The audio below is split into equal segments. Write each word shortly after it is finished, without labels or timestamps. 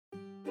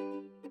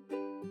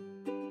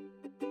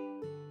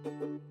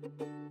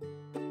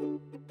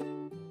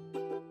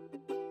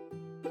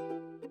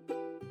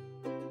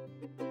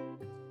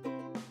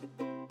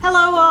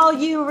Hello, all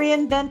you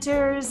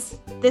reinventors.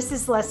 This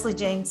is Leslie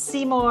Jane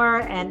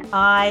Seymour, and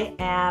I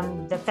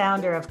am the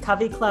founder of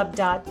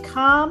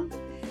CoveyClub.com,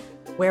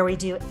 where we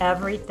do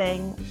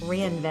everything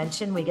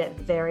reinvention. We get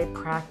very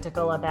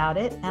practical about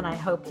it, and I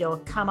hope you'll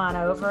come on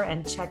over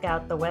and check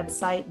out the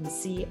website and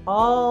see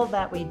all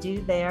that we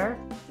do there.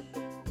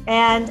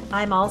 And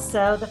I'm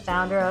also the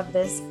founder of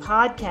this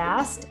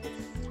podcast.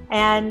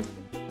 And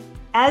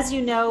as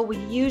you know, we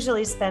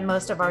usually spend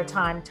most of our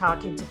time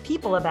talking to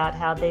people about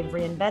how they've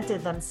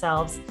reinvented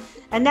themselves.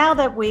 And now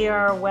that we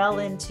are well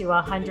into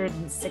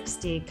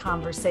 160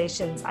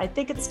 conversations, I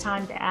think it's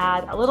time to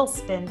add a little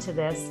spin to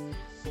this.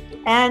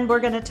 And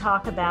we're going to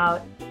talk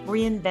about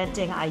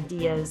reinventing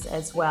ideas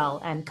as well,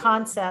 and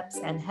concepts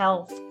and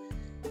health.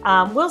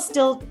 We'll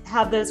still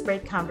have those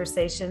great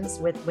conversations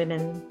with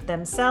women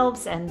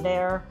themselves and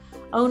their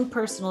own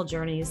personal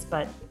journeys,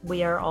 but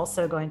we are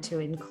also going to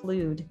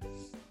include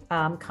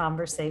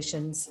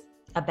conversations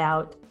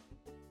about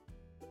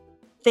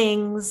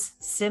things,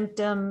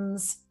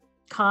 symptoms,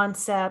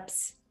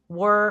 concepts,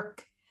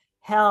 work,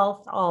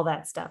 health, all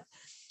that stuff.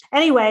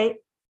 Anyway,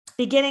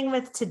 beginning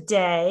with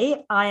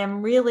today, I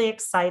am really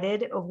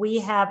excited. We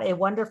have a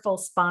wonderful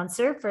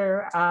sponsor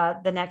for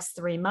the next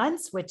 3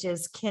 months, which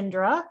is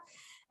Kindra,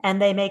 and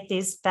they make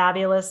these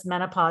fabulous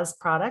menopause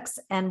products.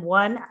 And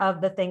one of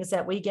the things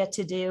that we get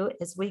to do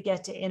is we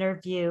get to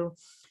interview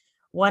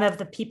one of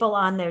the people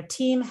on their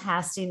team,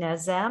 Hasti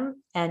Nazem,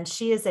 and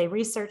she is a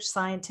research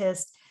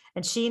scientist,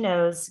 and she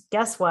knows,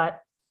 guess what,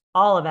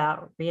 all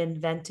about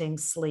reinventing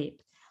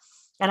sleep.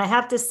 And I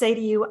have to say to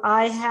you,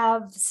 I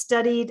have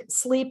studied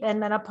sleep and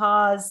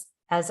menopause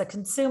as a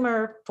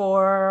consumer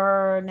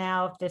for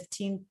now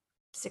 15,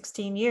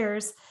 16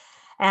 years.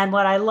 And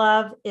what I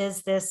love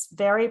is this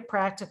very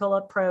practical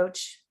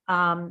approach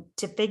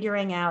to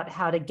figuring out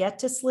how to get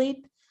to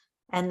sleep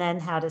and then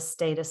how to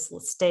stay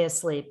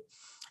asleep.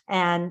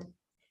 And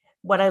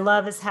what I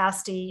love is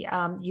Hasti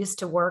used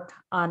to work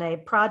on a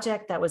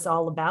project that was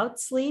all about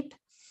sleep.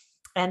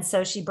 And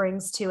so she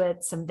brings to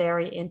it some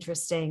very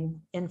interesting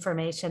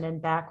information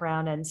and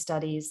background and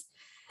studies.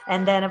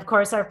 And then, of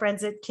course, our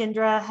friends at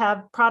Kindra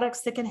have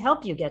products that can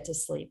help you get to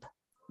sleep,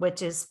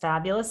 which is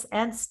fabulous,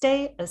 and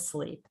stay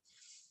asleep.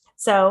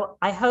 So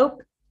I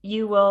hope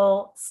you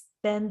will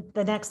spend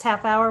the next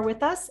half hour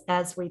with us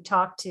as we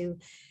talk to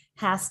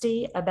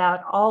Hasti about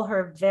all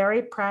her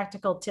very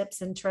practical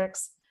tips and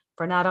tricks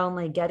for not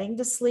only getting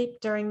to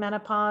sleep during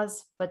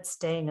menopause, but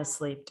staying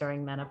asleep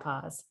during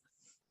menopause.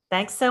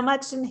 Thanks so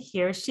much. And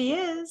here she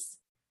is.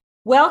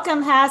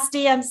 Welcome,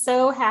 Hasti. I'm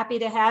so happy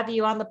to have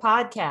you on the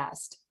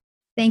podcast.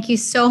 Thank you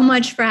so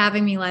much for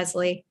having me,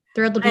 Leslie.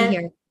 Thrilled to be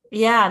here.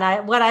 Yeah.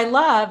 And what I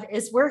love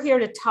is we're here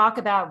to talk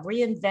about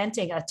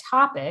reinventing a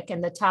topic,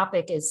 and the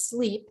topic is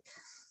sleep,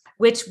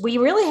 which we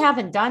really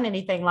haven't done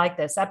anything like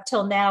this. Up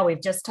till now,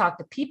 we've just talked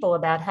to people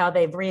about how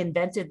they've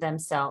reinvented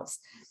themselves.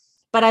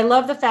 But I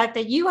love the fact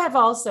that you have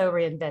also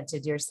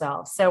reinvented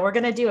yourself. So we're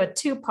going to do a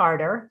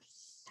two-parter.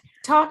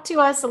 Talk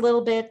to us a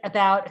little bit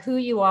about who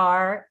you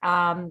are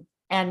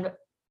and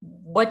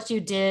what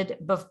you did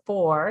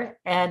before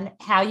and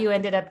how you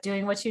ended up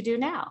doing what you do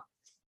now.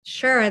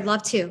 Sure, I'd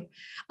love to.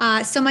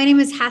 So my name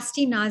is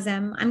Hasti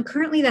Nazem. I'm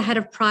currently the head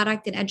of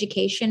product and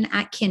education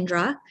at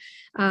Kindra.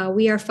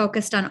 We are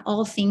focused on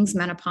all things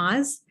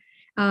menopause.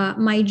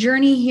 My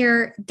journey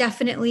here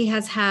definitely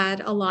has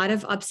had a lot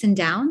of ups and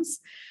downs.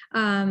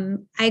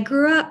 I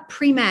grew up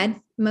pre-med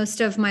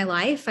most of my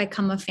life. I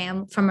come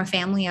from a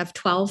family of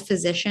 12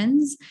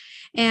 physicians,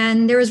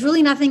 and there was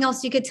really nothing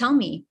else you could tell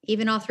me.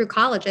 Even all through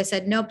college, I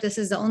said, nope, this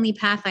is the only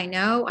path I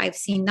know. I've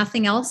seen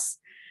nothing else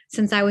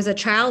since I was a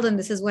child, and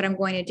this is what I'm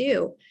going to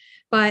do.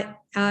 But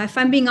if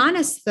I'm being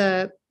honest,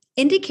 the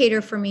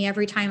indicator for me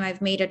every time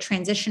I've made a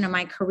transition in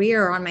my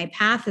career or on my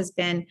path has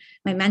been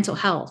my mental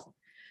health.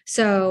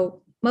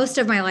 So most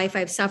of my life,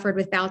 I've suffered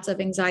with bouts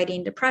of anxiety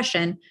and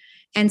depression.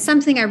 And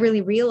something I really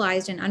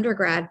realized in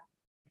undergrad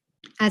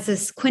as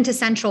this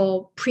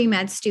quintessential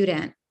pre-med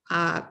student,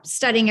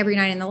 studying every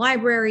night in the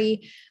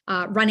library,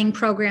 running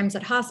programs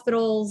at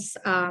hospitals,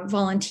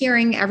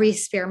 volunteering every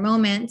spare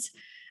moment,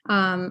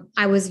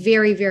 I was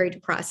very, very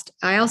depressed.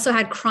 I also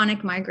had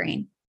chronic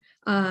migraine,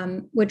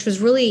 which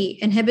was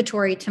really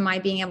inhibitory to my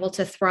being able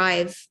to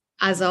thrive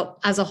as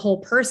a whole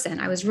person.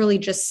 I was really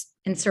just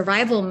in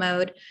survival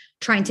mode,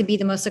 trying to be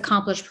the most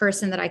accomplished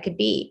person that I could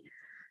be.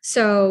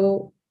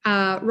 So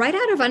right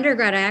out of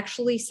undergrad, I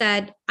actually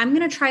said, I'm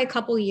going to try a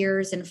couple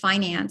years in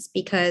finance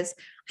because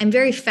I'm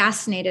very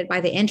fascinated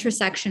by the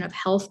intersection of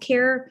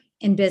healthcare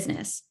and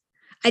business.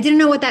 I didn't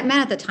know what that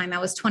meant at the time. I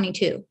was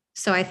 22.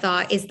 So I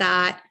thought, is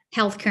that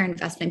healthcare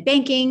investment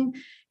banking?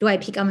 Do I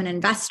become an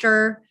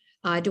investor?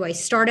 Do I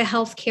start a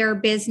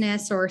healthcare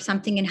business or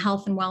something in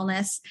health and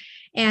wellness?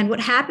 And what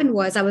happened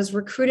was I was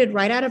recruited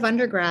right out of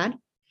undergrad,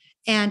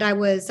 and I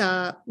was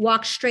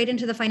walked straight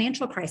into the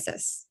financial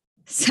crisis.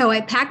 So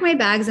I packed my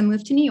bags and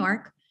moved to New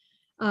York.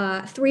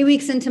 3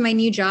 weeks into my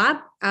new job,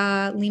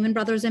 Lehman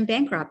Brothers went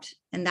bankrupt.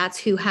 And that's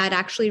who had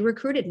actually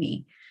recruited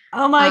me.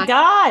 Oh my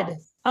God.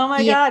 Oh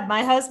my God.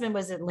 My husband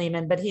was at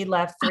Lehman, but he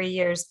left 3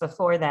 years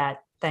before that.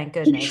 Thank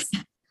goodness.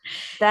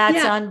 That's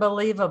Yeah,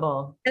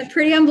 unbelievable. that's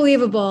pretty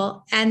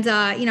unbelievable. And,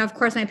 of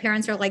course, my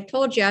parents are like,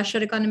 told you I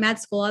should have gone to med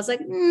school. I was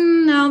like,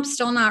 no, I'm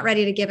still not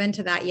ready to give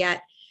into that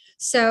yet.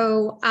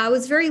 So I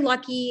was very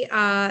lucky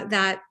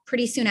that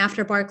pretty soon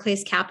after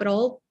Barclays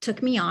Capital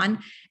took me on.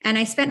 And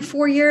I spent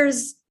 4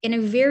 years in a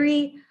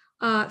very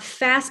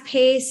fast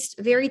paced,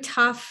 very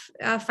tough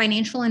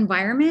financial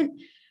environment.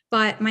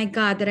 But my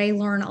God, did I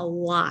learn a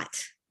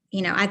lot,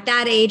 at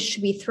that age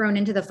to be thrown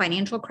into the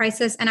financial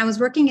crisis. And I was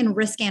working in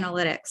risk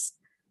analytics.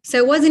 So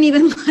it wasn't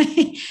even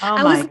like Oh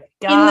I was my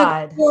in the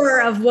God.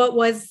 core of what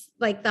was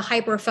like the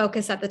hyper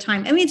focus at the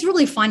time. I mean, it's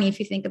really funny if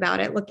you think about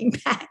it, looking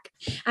back.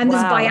 I'm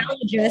this Wow.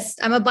 biologist.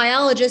 I'm a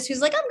biologist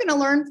who's like, I'm going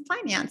to learn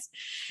finance.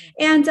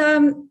 And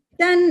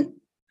then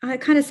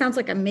it kind of sounds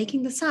like I'm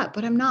making this up,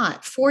 but I'm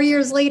not. 4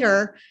 years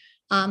later,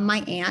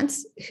 my aunt,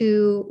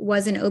 who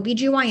was an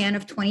OBGYN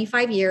of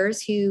 25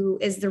 years, who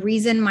is the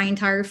reason my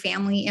entire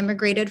family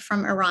immigrated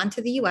from Iran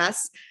to the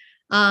US,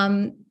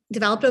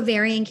 developed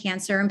ovarian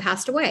cancer and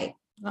passed away.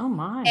 Oh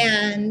my.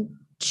 And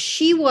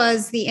she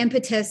was the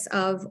impetus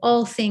of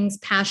all things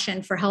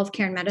passion for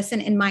healthcare and medicine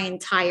in my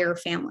entire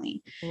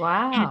family.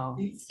 Wow.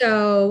 And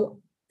so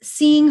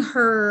seeing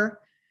her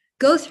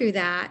go through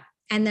that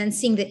and then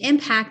seeing the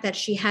impact that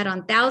she had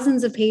on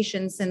thousands of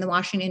patients in the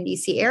Washington,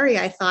 D.C.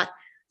 area, I thought,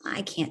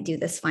 I can't do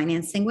this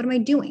finance thing. What am I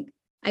doing?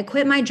 I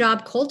quit my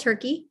job cold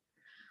turkey.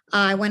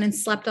 I went and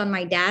slept on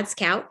my dad's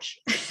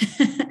couch,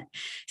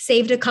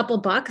 saved a couple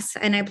bucks,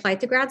 and I applied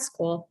to grad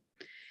school.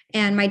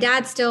 And my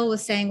dad still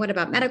was saying, what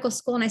about medical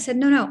school? And I said,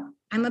 no,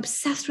 I'm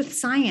obsessed with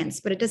science,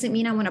 but it doesn't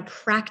mean I want to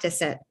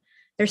practice it.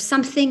 There's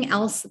something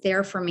else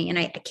there for me, and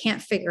I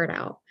can't figure it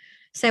out.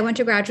 So I went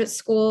to graduate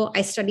school.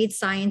 I studied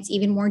science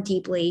even more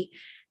deeply.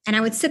 And I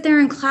would sit there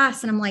in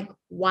class and I'm like,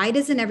 why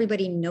doesn't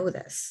everybody know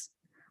this?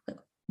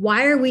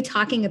 Why are we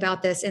talking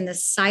about this in the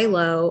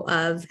silo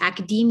of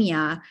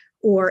academia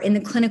or in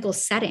the clinical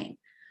setting?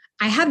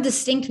 I have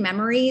distinct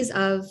memories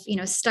of,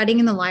 studying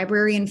in the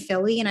library in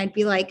Philly, and I'd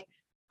be like,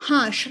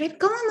 should I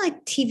go on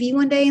like TV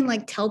one day and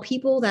like tell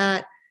people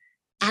that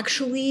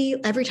actually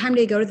every time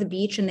they go to the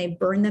beach and they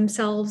burn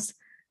themselves,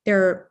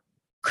 they're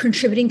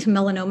contributing to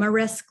melanoma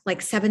risk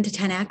like 7 to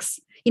 10x?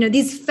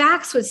 These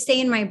facts would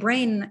stay in my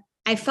brain.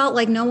 I felt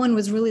like no one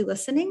was really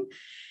listening.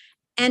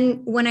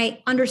 And when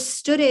I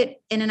understood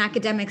it in an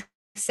academic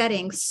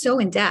setting so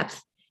in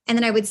depth, and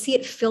then I would see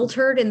it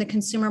filtered in the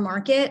consumer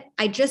market,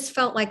 I just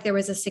felt like there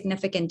was a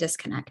significant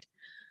disconnect.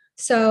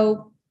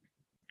 So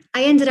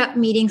I ended up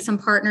meeting some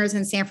partners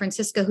in San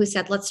Francisco who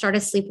said, let's start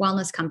a sleep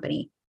wellness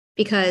company,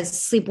 because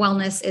sleep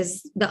wellness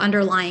is the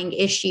underlying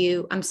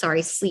issue. I'm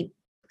sorry,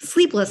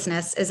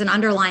 sleeplessness is an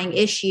underlying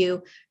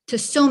issue to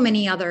so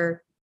many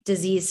other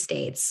disease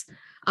states,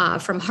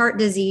 from heart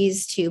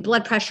disease to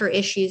blood pressure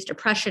issues,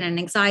 depression and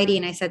anxiety.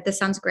 And I said, this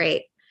sounds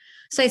great.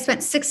 So I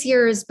spent 6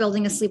 years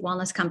building a sleep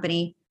wellness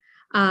company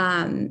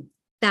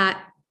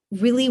that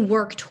really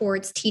worked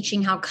towards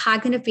teaching how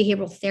cognitive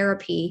behavioral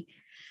therapy,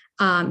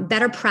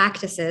 better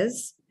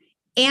practices,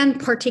 and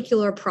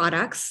particular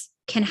products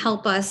can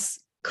help us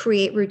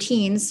create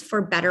routines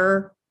for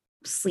better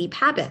sleep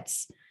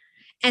habits.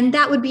 And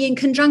that would be in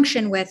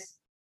conjunction with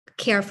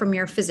care from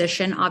your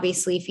physician,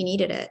 obviously, if you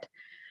needed it.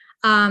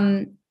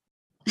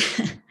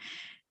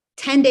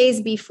 10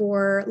 days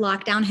before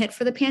lockdown hit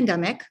for the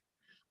pandemic,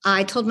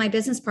 I told my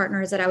business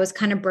partners that I was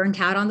kind of burnt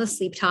out on the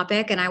sleep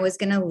topic and I was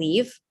going to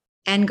leave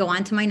and go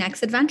on to my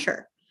next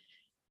adventure.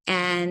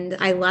 And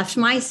I left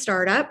my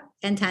startup,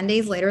 and 10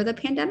 days later, the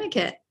pandemic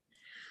hit.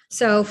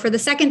 So for the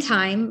second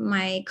time,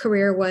 my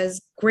career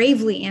was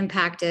gravely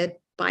impacted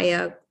by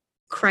a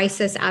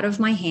crisis out of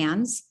my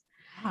hands.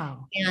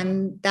 Wow.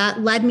 And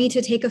that led me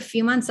to take a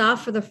few months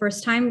off for the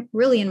first time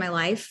really in my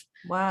life.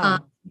 Wow.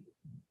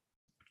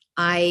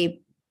 I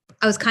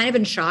was kind of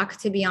in shock,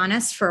 to be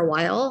honest, for a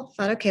while.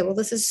 Thought, okay, well,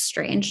 this is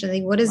strange.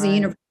 What is the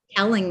universe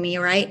telling me,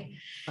 right?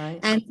 Right.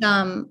 And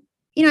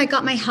I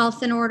got my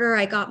health in order.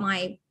 I got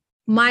my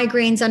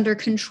migraines under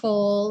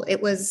control.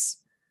 It was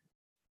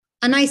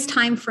a nice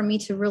time for me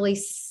to really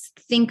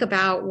think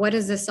about, what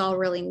does this all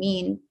really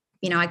mean?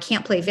 I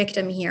can't play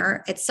victim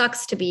here. It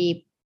sucks to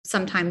be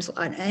sometimes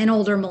an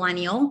older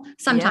millennial.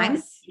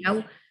 Sometimes,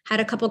 Yes. had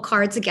a couple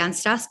cards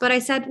against us, but I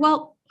said,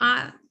 well,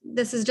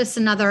 this is just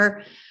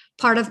another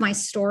part of my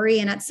story.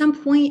 And at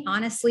some point,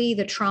 honestly,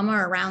 the trauma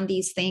around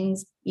these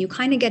things, you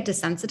kind of get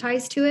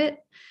desensitized to it.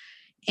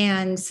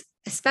 And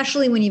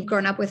especially when you've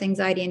grown up with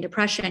anxiety and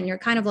depression, you're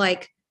kind of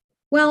like,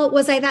 well,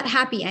 was I that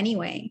happy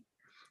anyway?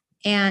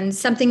 And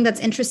something that's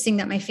interesting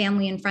that my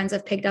family and friends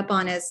have picked up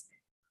on is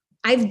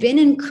I've been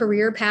in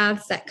career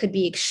paths that could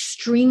be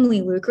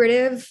extremely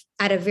lucrative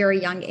at a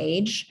very young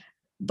age,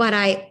 but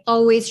I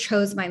always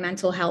chose my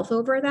mental health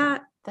over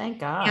that. Thank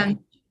God. And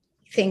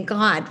thank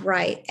God,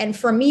 right. And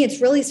for me,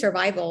 it's really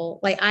survival.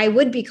 Like I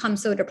would become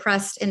so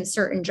depressed in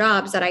certain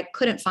jobs that I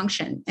couldn't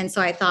function. And so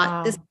I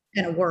thought, this is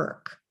going to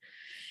work.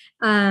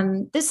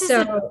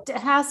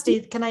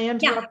 Hasti, can I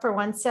interrupt for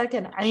 1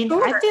 second? I mean,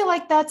 Sure. I feel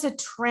like that's a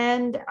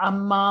trend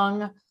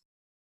among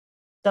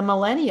the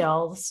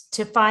millennials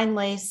to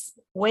finally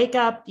wake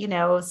up,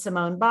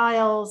 Simone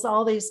Biles,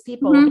 all these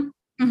people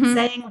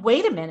saying,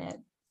 wait a minute,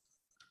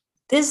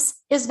 this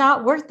is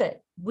not worth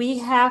it. We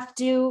have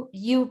to,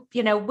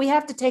 we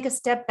have to take a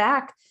step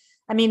back.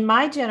 I mean,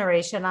 my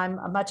generation, I'm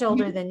much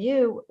older than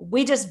you.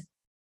 We just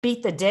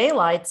beat the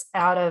daylights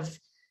out of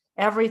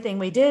everything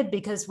we did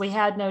because we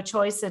had no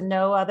choice and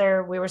no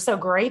other. We were so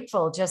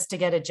grateful just to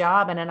get a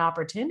job and an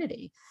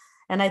opportunity.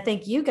 And I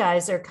think you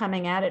guys are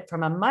coming at it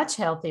from a much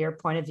healthier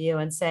point of view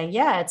and saying,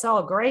 yeah, it's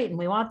all great and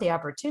we want the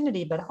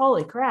opportunity, but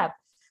holy crap,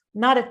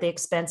 not at the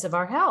expense of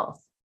our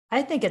health.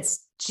 I think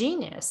it's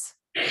genius.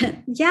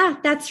 Yeah,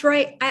 that's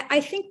right.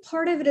 I think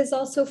part of it is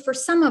also for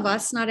some of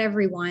us, not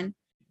everyone.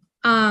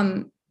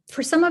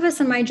 For some of us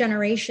in my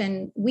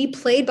generation, we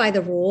played by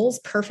the rules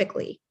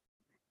perfectly.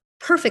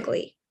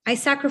 I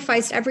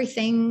sacrificed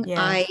everything.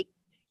 Yeah.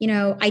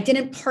 I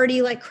didn't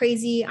party like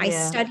crazy. I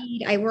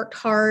studied, I worked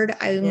hard.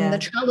 I'm the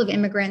child of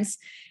immigrants,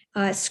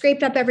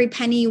 scraped up every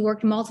penny,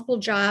 worked multiple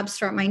jobs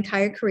throughout my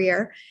entire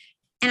career,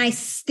 and I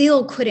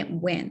still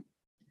couldn't win.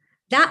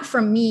 That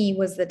for me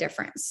was the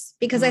difference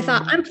because I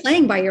thought, I'm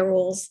playing by your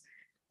rules.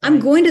 I'm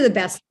going to the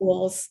best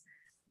schools.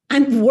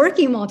 I'm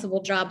working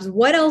multiple jobs.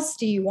 What else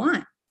do you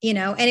want?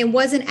 And it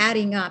wasn't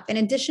adding up. In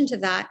addition to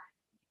that,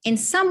 in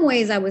some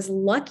ways, I was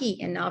lucky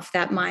enough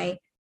that my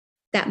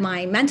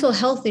mental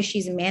health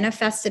issues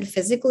manifested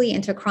physically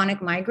into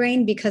chronic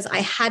migraine because I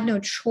had no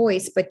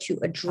choice but to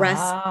address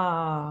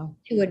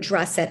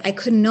it. I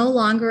could no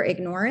longer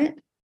ignore it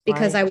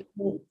because I was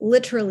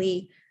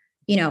literally,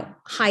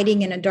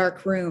 hiding in a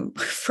dark room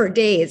for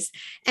days.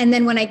 And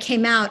then when I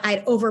came out,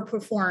 I'd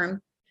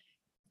overperform,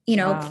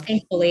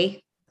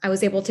 thankfully I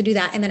was able to do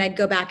that. And then I'd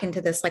go back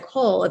into this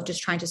hole of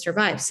just trying to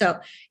survive. So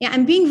yeah,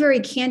 I'm being very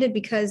candid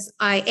because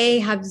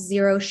I have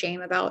zero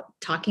shame about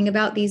talking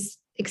about these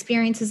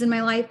experiences in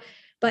my life,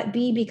 but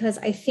B, because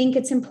I think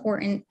it's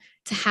important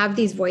to have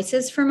these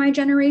voices for my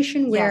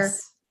generation where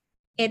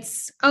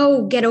it's,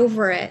 oh, get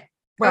over it.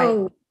 Right.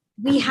 Oh,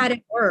 we had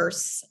it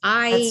worse.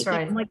 That's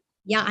right.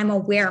 I'm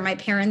aware my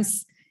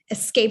parents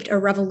escaped a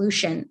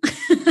revolution.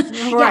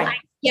 Right. I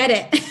get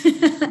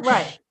it.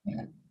 Right.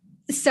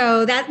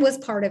 So that was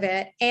part of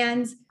it.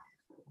 And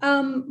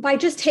by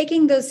just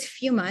taking those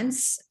few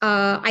months,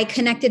 I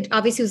connected,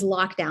 obviously it was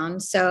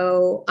lockdown.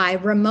 So I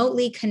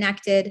remotely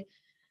connected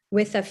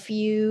with a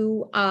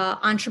few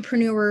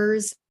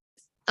entrepreneurs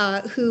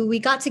who we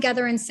got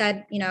together and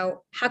said,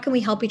 how can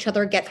we help each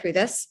other get through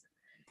this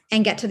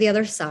and get to the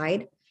other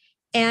side?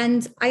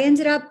 And I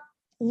ended up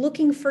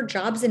looking for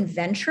jobs in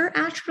venture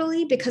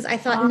actually, because I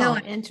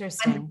thought,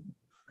 interesting.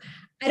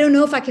 I don't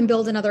know if I can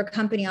build another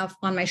company off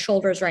on my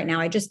shoulders right now.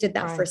 I just did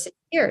that for 6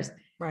 years.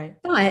 Right.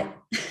 But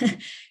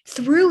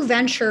through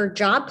venture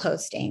job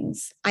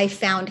postings, I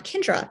found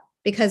Kyndra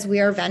because we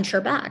are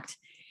venture backed.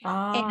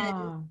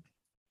 And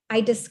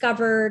I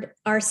discovered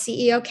our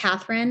CEO,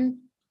 Catherine,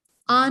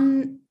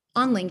 on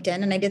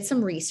LinkedIn, and I did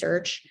some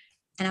research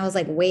and I was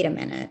like, wait a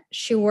minute.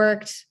 She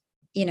worked,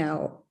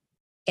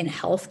 in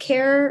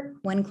healthcare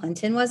when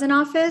Clinton was in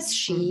office.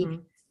 She,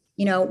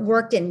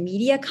 worked in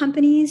media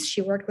companies. She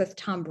worked with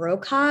Tom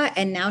Brokaw,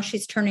 and now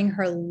she's turning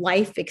her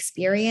life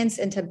experience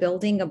into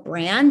building a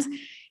brand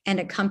and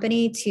a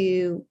company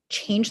to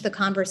change the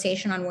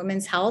conversation on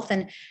women's health.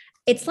 And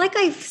it's like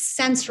I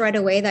sensed right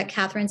away that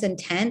Catherine's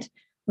intent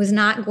was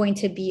not going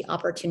to be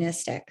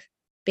opportunistic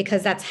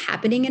because that's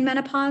happening in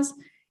menopause.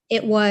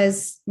 It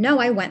was, no,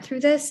 I went through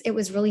this. It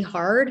was really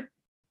hard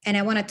and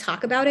I want to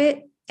talk about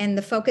it. And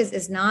the focus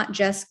is not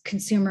just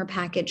consumer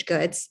packaged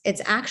goods.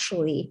 It's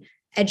actually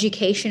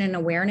education and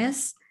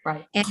awareness.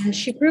 Right. And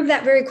she proved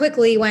that very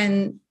quickly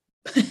when,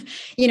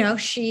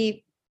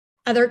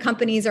 other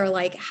companies are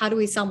like, how do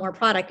we sell more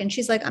product? And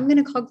she's like, I'm going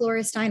to call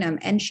Gloria Steinem.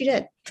 And she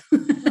did.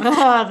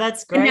 Oh,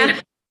 that's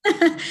great.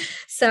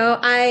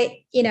 So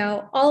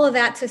all of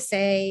that to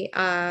say,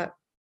 I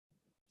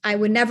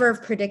would never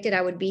have predicted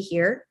I would be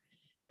here,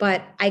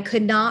 but I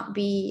could not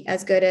be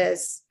as good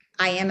as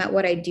I am at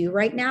what I do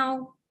right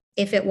now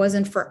if it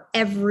wasn't for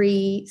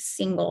every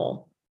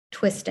single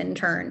twist and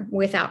turn,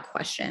 without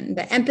question.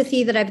 The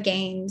empathy that I've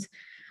gained,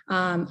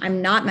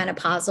 I'm not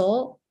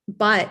menopausal,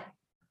 but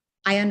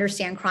I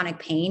understand chronic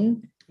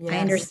pain. Yes. I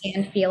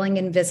understand feeling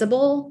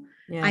invisible.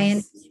 Yes. I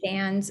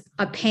understand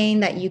a pain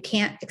that you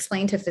can't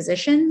explain to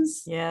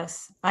physicians.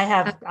 Yes, I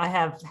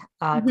have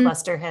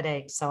cluster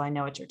headaches, so I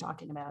know what you're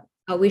talking about.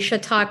 Oh, we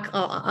should talk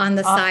on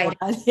the side.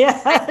 Yeah,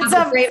 I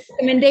have a great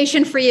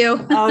recommendation for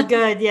you. Oh,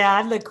 good. Yeah,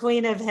 I'm the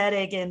queen of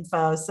headache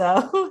info.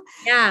 So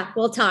yeah,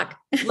 we'll talk.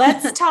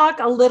 Let's talk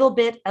a little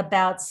bit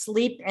about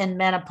sleep and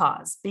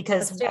menopause,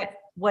 because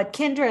what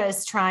Kyndra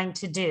is trying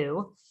to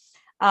do,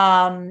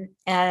 I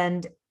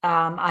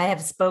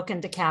have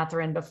spoken to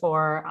Catherine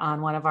before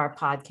on one of our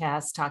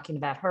podcasts talking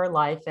about her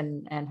life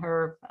and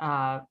her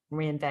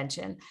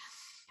reinvention.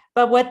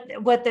 But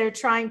what they're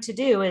trying to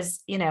do is,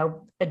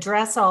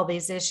 address all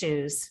these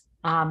issues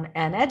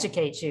and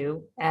educate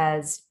you,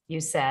 as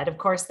you said. Of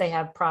course, they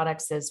have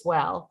products as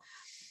well.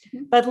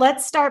 Mm-hmm. But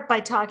let's start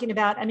by talking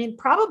about,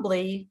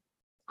 probably,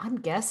 I'm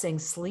guessing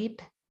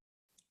sleep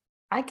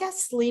I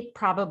guess sleep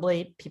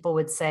probably people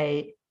would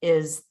say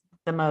is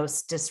the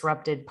most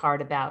disrupted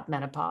part about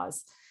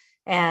menopause.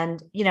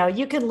 And,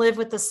 you can live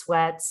with the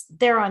sweats,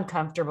 they're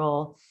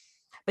uncomfortable,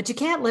 but you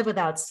can't live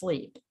without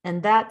sleep.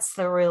 And that's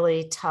the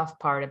really tough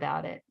part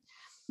about it.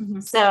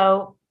 Mhm.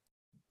 So,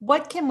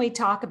 what can we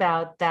talk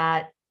about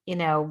that,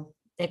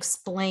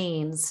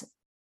 explains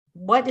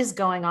what is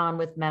going on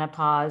with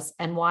menopause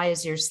and why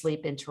is your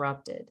sleep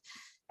interrupted?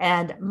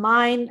 And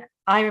mine,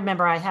 I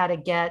remember I had to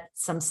get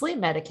some sleep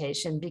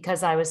medication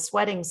because I was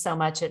sweating so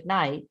much at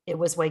night. It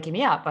was waking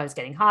me up. I was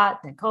getting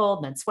hot, then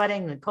cold, then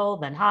sweating, then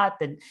cold, then hot.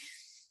 Then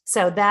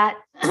so that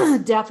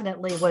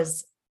definitely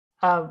was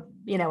a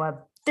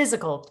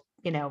physical,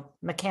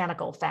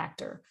 mechanical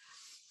factor.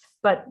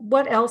 But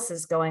what else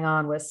is going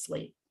on with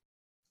sleep?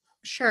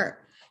 Sure.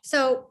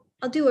 So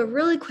I'll do a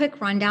really quick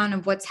rundown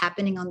of what's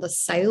happening on the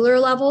cellular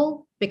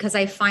level, because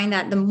I find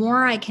that the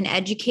more I can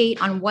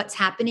educate on what's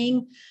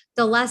happening,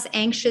 the less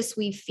anxious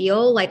we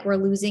feel like we're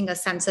losing a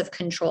sense of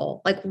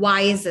control. Like,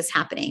 why is this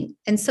happening?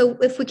 And so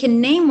if we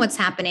can name what's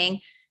happening,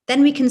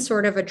 then we can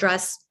sort of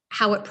address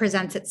how it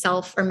presents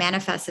itself or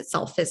manifests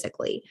itself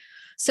physically.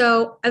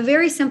 So a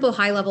very simple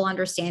high level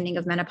understanding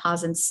of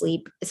menopause and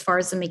sleep, as far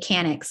as the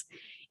mechanics,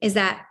 is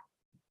that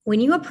when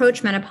you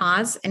approach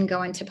menopause and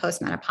go into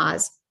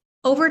postmenopause,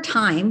 over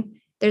time,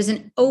 there's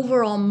an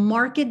overall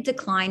marked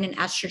decline in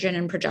estrogen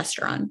and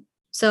progesterone.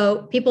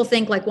 So people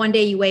think like one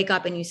day you wake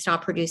up and you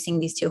stop producing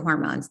these two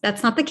hormones.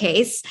 That's not the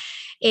case.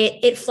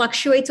 It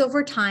fluctuates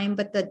over time,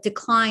 but the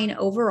decline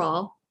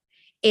overall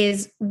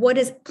is what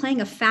is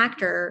playing a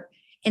factor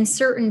in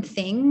certain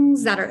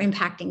things that are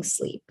impacting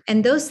sleep.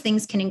 And those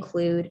things can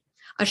include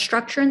a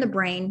structure in the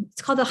brain.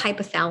 It's called the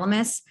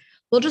hypothalamus.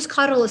 We'll just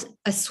call it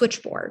a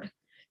switchboard.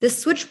 The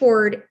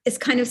switchboard is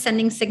kind of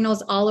sending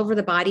signals all over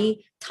the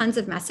body, tons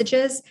of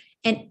messages,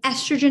 and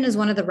estrogen is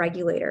one of the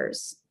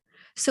regulators.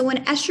 So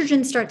when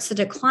estrogen starts to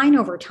decline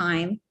over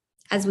time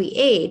as we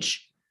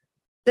age,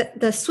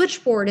 the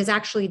switchboard is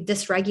actually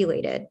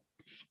dysregulated.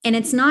 And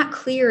it's not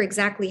clear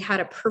exactly how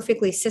to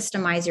perfectly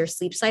systemize your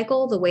sleep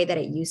cycle the way that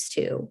it used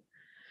to.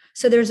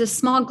 So there's a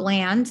small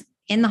gland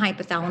in the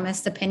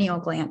hypothalamus, the pineal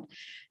gland,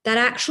 that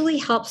actually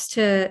helps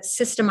to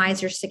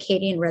systemize your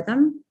circadian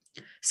rhythm.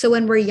 So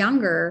when we're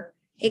younger,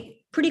 it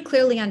pretty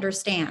clearly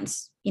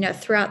understands,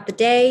 throughout the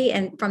day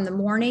and from the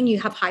morning, you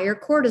have higher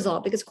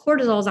cortisol because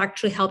cortisol is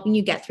actually helping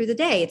you get through the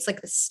day. It's like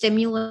a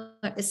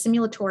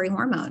stimulatory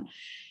hormone.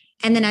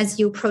 And then as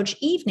you approach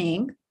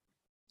evening,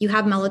 you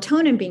have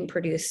melatonin being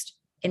produced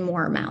in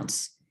more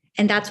amounts.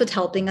 And that's what's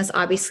helping us.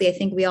 Obviously, I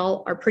think we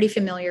all are pretty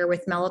familiar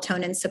with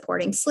melatonin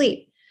supporting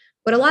sleep.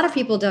 What a lot of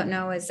people don't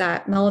know is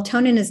that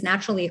melatonin is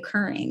naturally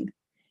occurring.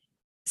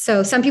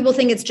 So some people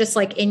think it's just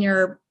like in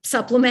your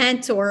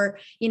supplement or,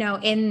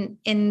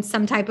 in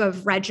some type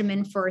of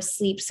regimen for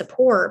sleep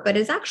support, but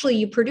it's actually,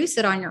 you produce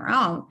it on your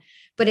own,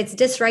 but it's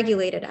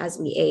dysregulated as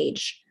we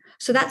age.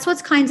 So that's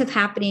what's kinds of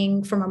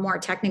happening from a more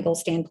technical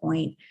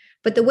standpoint.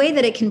 But the way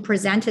that it can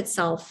present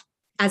itself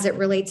as it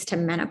relates to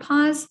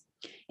menopause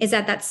is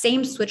that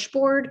same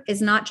switchboard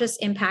is not just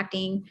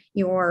impacting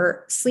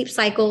your sleep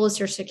cycles,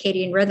 your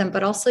circadian rhythm,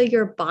 but also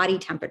your body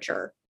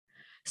temperature.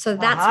 So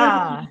that's where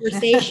the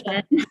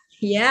conversation,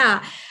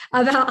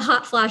 about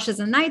hot flashes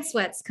and night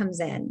sweats comes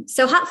in.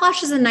 So hot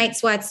flashes and night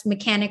sweats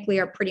mechanically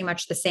are pretty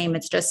much the same.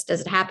 It's just,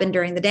 does it happen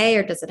during the day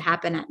or does it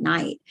happen at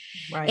night?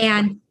 Right.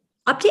 And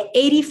up to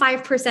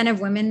 85%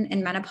 of women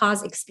in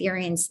menopause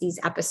experience these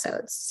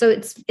episodes. So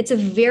it's a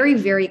very,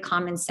 very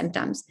common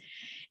symptoms.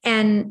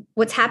 And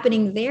what's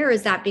happening there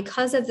is that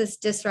because of this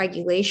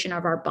dysregulation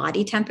of our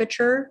body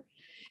temperature,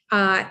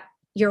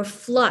 you're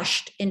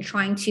flushed in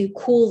trying to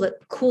cool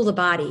the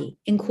body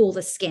and cool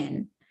the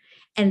skin.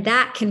 And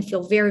that can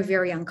feel very,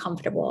 very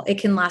uncomfortable. It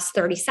can last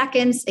 30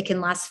 seconds. It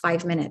can last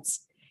 5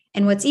 minutes.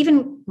 And what's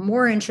even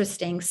more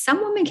interesting,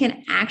 some women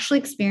can actually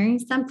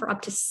experience them for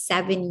up to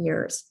 7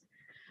 years.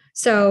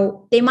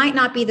 So they might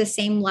not be the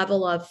same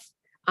level of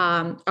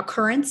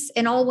occurrence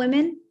in all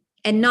women.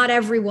 And not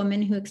every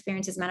woman who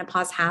experiences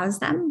menopause has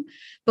them.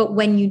 But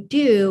when you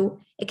do,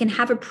 it can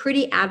have a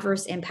pretty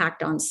adverse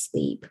impact on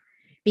sleep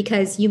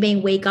because you may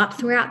wake up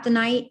throughout the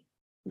night.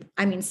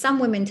 I mean, some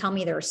women tell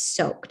me they're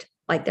soaked,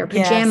 like their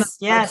pajamas.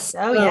 Yes.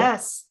 Oh,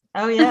 yes.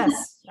 Oh,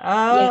 yes.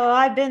 Oh, yeah.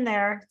 I've been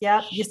there.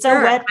 Yep. You're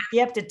so wet, you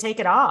have to take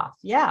it off.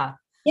 Yeah.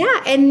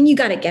 Yeah. And you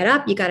got to get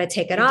up, you got to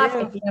take it off.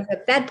 If you have a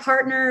bed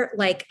partner,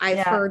 like I've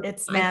heard,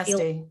 it's nasty. I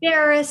feel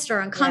embarrassed or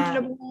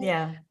uncomfortable.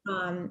 Yeah.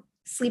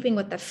 Sleeping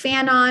with the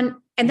fan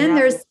on. And then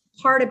there's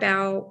part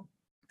about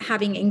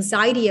having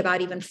anxiety about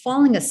even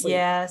falling asleep.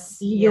 Yes.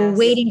 You're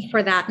waiting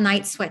for that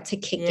night sweat to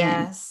kick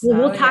in.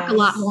 We'll talk a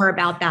lot more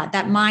about that.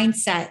 That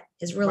mindset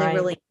is really,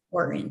 really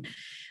important.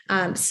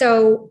 And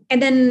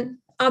then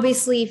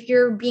obviously if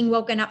you're being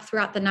woken up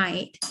throughout the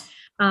night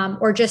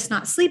or just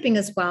not sleeping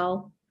as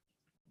well,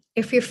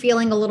 if you're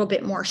feeling a little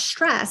bit more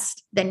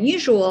stressed than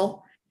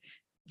usual,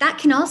 that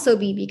can also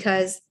be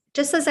because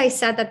just as I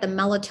said that the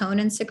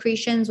melatonin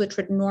secretions, which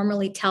would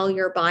normally tell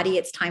your body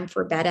it's time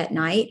for bed at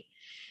night,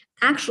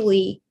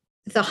 actually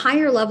the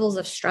higher levels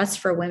of stress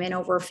for women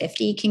over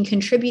 50 can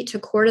contribute to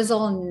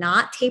cortisol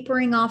not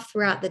tapering off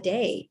throughout the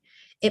day.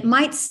 It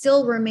might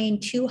still remain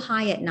too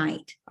high at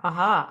night.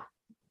 Aha.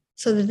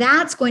 So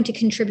that's going to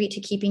contribute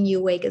to keeping you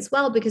awake as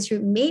well, because you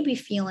may be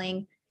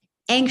feeling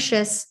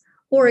anxious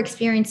or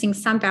experiencing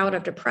some bout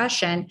of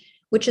depression,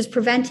 which is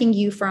preventing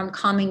you from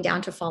calming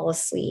down to fall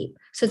asleep.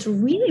 So it's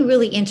really,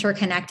 really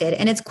interconnected,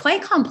 and it's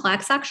quite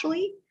complex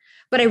actually,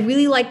 but I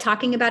really like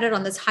talking about it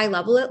on this high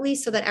level, at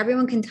least, so that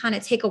everyone can kind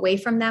of take away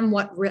from them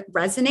what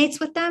resonates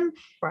with them,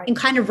 Right. and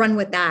kind of run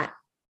with that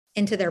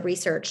into their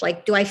research.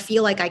 Like, do I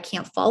feel like I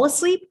can't fall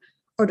asleep,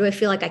 or do I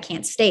feel like I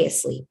can't stay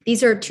asleep?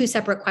 These are two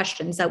separate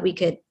questions that we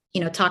could,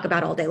 talk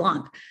about all day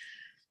long.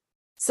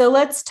 So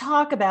let's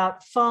talk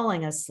about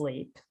falling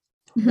asleep.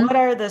 Mhm. What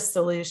are the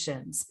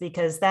solutions?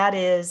 Because that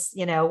is,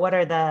 what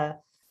are the,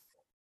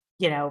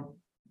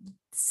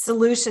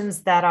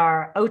 solutions that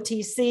are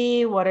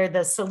OTC? What are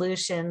the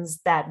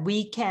solutions that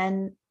we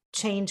can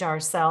change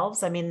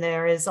ourselves? I mean,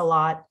 there is a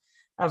lot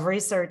of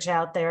research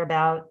out there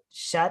about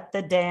shut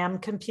the damn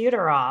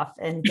computer off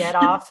and get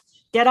off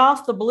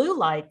the blue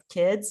light,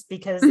 kids,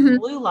 because Mhm.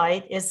 blue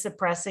light is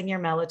suppressing your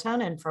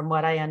melatonin, from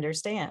what I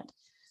understand.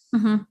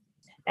 Mhm.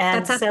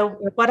 And That's so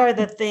absolutely. what are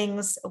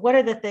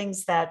the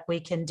things that we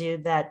can do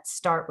that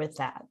start with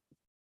that?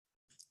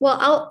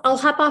 Well, I'll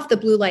hop off the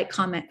blue light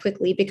comment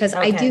quickly, because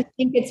I do Okay.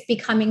 think it's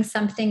becoming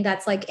something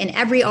that's like in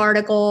every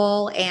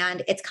article,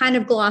 and it's kind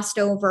of glossed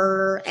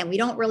over and we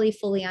don't really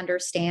fully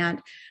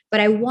understand.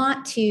 But I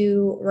want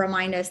to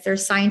remind us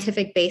there's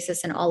scientific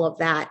basis in all of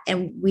that,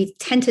 and we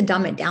tend to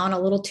dumb it down a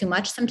little too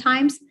much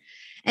sometimes.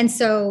 And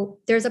so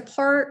there's a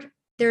cluster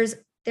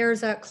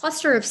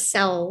of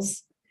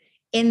cells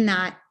in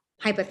that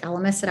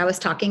hypothalamus that I was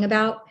talking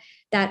about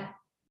that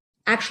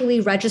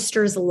actually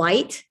registers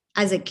light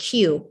as a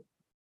cue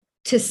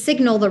to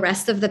signal the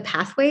rest of the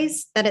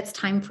pathways that it's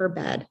time for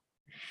bed.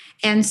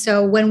 And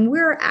so when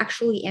we're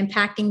actually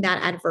impacting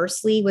that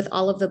adversely with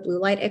all of the blue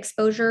light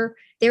exposure,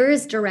 there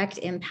is direct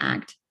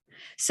impact.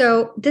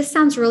 So this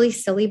sounds really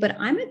silly, but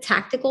I'm a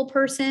tactical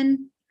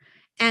person.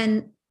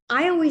 And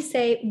I always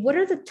say, what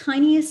are the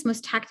tiniest,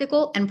 most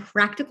tactical and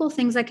practical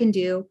things I can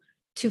do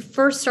to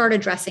first start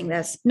addressing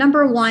this?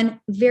 Number one,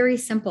 very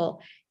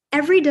simple.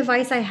 Every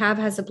device I have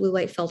has a blue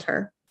light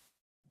filter.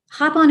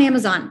 Hop on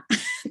Amazon,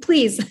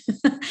 please.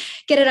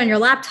 Get it on your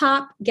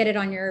laptop, get it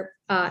on your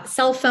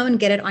cell phone,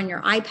 get it on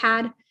your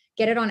iPad,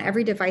 get it on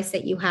every device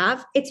that you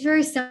have. It's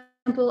very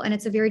simple, and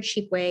it's a very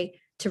cheap way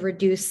to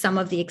reduce some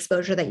of the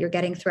exposure that you're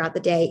getting throughout the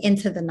day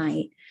into the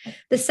night.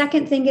 The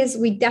second thing is,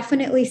 we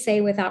definitely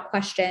say without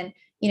question,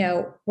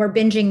 we're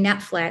binging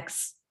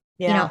Netflix,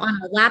 Yeah. on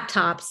our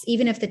laptops,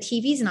 even if the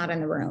TV's not in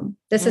the room.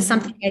 This is Mhm.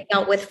 something I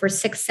dealt with for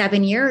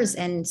 6-7 years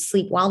in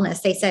sleep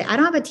wellness. They say, I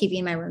don't have a TV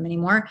in my room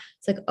anymore.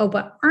 It's like, oh,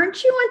 but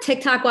aren't you on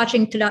TikTok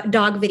watching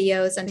dog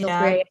videos until 3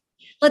 Yeah.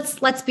 a.m.?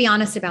 Let's be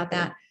honest about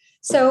that.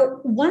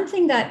 So one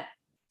thing that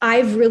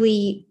I've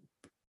really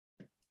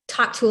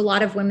talked to a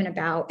lot of women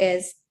about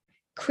is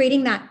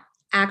creating that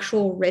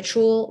actual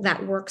ritual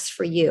that works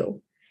for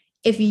you.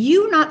 If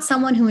you're not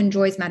someone who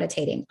enjoys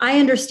meditating, I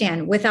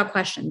understand without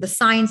question, the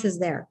science is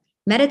there.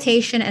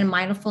 Meditation and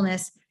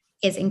mindfulness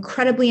is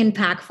incredibly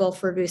impactful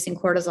for reducing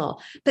cortisol,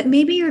 but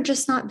maybe you're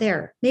just not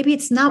there. Maybe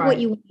it's not what Right.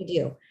 you want to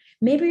do.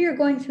 Maybe you're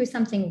going through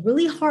something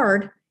really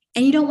hard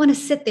and you don't want to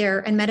sit there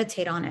and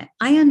meditate on it.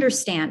 I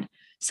understand.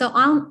 So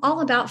I'm all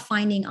about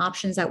finding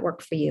options that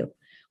work for you.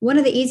 One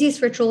of the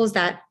easiest rituals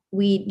that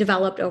we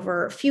developed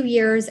over a few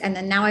years, and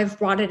then now I've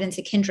brought it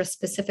into Kindra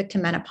specific to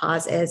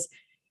menopause, is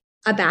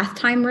a bath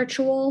time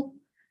ritual.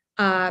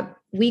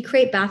 We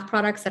create bath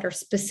products that are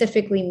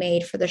specifically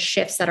made for the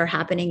shifts that are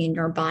happening in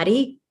your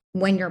body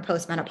when you're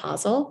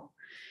postmenopausal.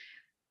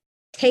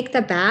 Take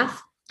the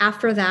bath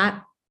after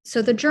that.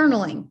 So the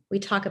journaling, we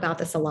talk about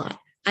this a lot.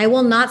 I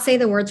will not say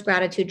the words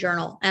gratitude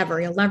journal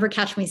ever. You'll never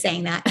catch me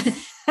saying that.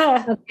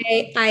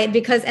 Okay.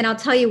 And I'll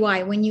tell you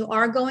why. When you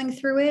are going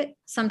through it,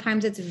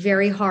 sometimes it's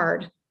very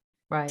hard to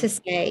Right.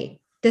 say,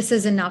 this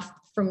is enough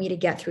for me to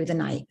get through the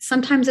night.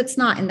 Sometimes it's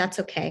not, and that's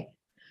okay.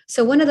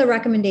 So one of the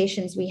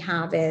recommendations we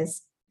have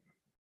is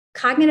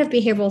cognitive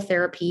behavioral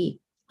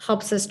therapy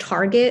helps us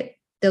target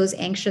those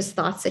anxious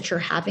thoughts that you're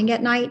having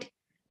at night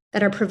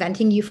that are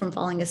preventing you from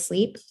falling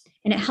asleep.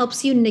 And it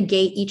helps you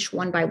negate each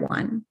one by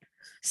one.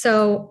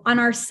 So on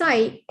our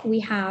site, we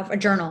have a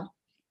journal,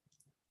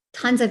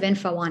 tons of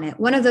info on it.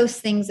 One of those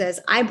things is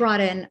I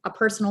brought in a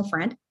personal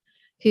friend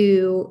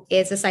who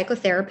is a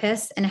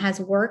psychotherapist and has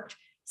worked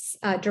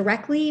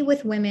directly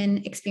with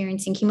women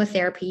experiencing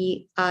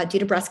chemotherapy due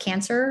to breast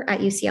cancer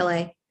at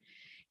UCLA.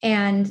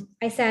 And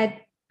I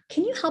said,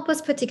 can you help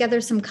us put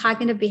together some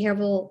cognitive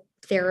behavioral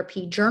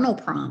therapy journal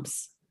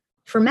prompts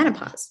for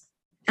menopause?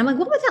 I'm like,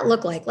 what would that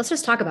look like? Let's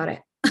just talk about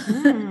it.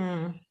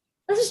 Mm.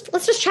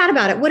 let's just chat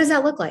about it. What does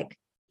that look like?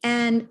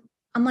 And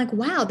I'm like,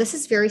 wow, this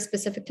is very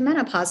specific to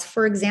menopause.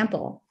 For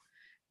example,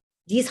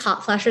 these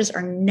hot flashes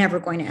are never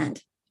going to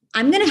end.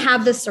 I'm going to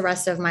have this the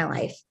rest of my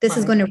life. This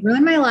is Right. going to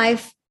ruin my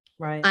life.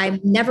 Right. I'm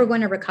never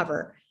going to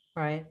recover.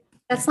 Right.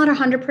 That's not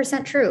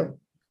 100% true.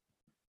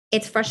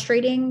 It's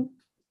frustrating.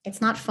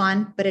 It's not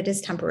fun, but it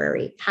is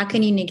temporary. How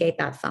can you negate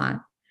that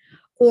thought?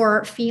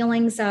 Or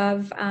feelings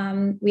of,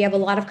 we have a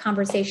lot of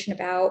conversation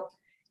about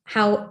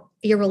how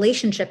your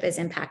relationship is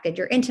impacted,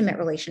 your intimate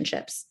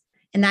relationships,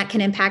 and that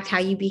can impact how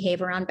you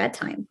behave around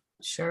bedtime.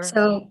 Sure.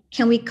 So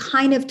can we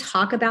kind of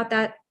talk about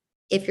that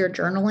if you're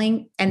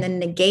journaling and then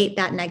negate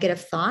that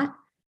negative thought?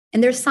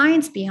 And there's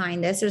science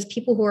behind this. There's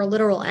people who are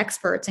literal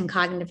experts in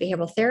cognitive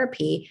behavioral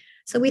therapy.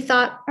 So we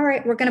thought, all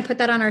right, we're going to put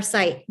that on our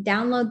site.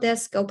 Download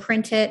this, go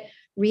print it,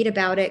 read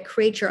about it,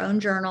 create your own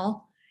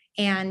journal.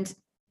 And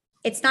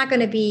it's not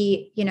going to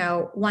be,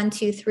 1,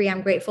 2, 3,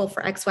 I'm grateful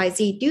for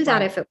XYZ. Do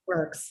that if it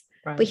works.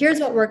 Right. But here's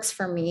what works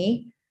for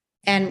me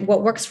and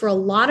what works for a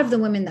lot of the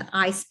women that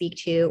I speak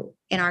to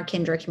in our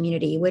Kindra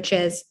community, which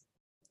is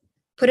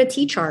put a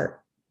T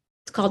chart.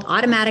 It's called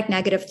automatic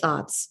negative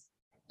thoughts.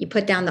 You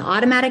put down the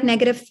automatic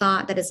negative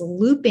thought that is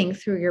looping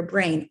through your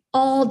brain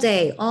all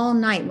day, all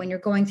night when you're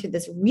going through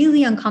this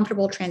really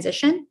uncomfortable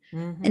transition.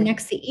 Mm-hmm. And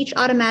next to each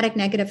automatic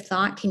negative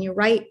thought, can you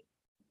write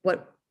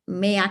what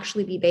may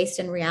actually be based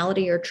in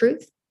reality or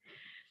truth?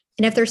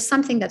 And if there's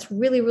something that's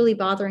really, really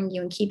bothering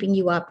you and keeping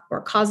you up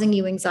or causing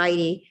you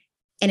anxiety,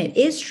 and it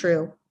is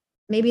true,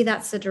 maybe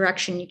that's the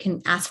direction you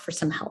can ask for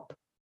some help.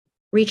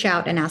 Reach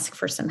out and ask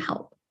for some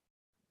help.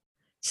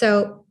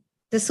 So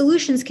the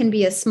solutions can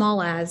be as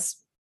small as,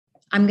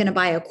 I'm going to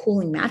buy a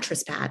cooling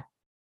mattress pad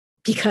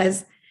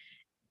because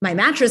my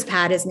mattress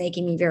pad is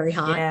making me very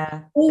hot.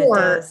 Yeah,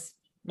 or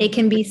it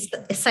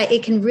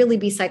can really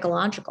be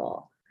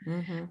psychological.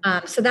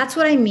 Mm-hmm. So that's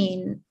what I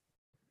mean.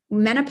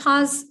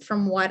 Menopause,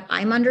 from what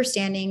I'm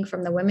understanding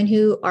from the women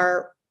who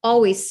are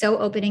always so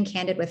open and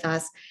candid with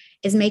us,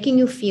 is making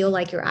you feel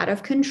like you're out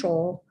of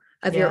control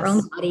of your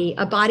own body,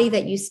 a body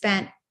that you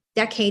spent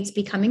decades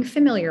becoming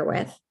familiar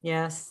with.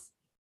 Yes.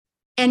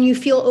 And you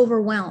feel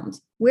overwhelmed.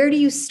 Where do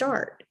you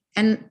start?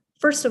 And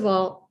first of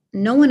all,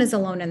 no one is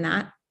alone in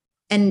that.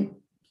 And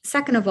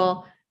second of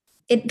all,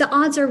 the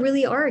odds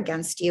are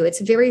against you.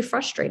 It's very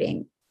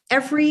frustrating.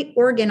 Every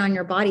organ on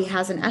your body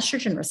has an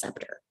estrogen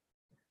receptor.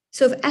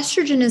 So if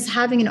estrogen is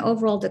having an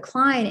overall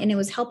decline and it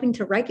was helping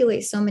to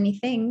regulate so many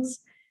things,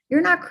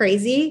 you're not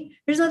crazy.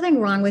 There's nothing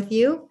wrong with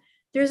you.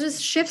 There's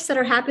just shifts that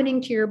are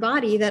happening to your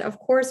body that, of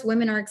course,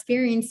 women are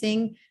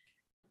experiencing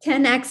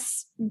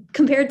 10x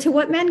compared to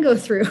what men go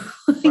through.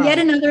 Right. Yet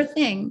another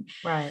thing.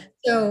 Right.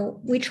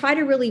 So we try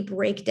to really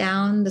break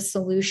down the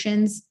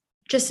solutions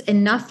just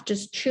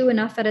chew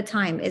enough at a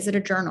time. Is it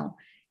a journal?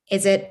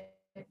 Is it,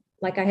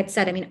 like I had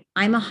said,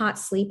 I'm a hot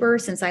sleeper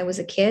since I was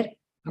a kid.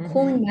 A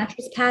cooling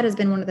mattress pad has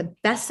been one of the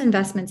best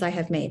investments I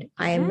have made.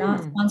 I am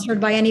not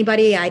sponsored by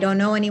anybody. I don't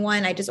know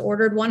anyone. I just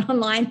ordered one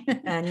online.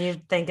 And you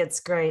think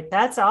it's great.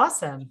 That's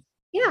awesome.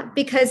 Yeah,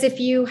 because if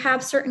you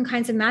have certain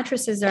kinds of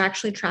mattresses, they're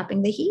actually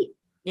trapping the heat.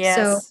 Yes.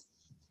 So,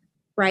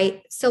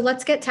 right. So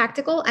let's get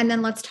tactical and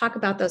then let's talk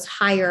about those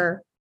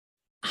higher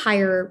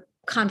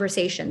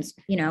conversations,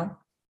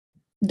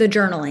 the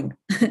journaling.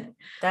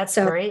 That's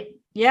great.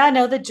 Yeah,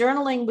 no, the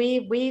journaling,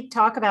 we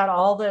talk about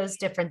all those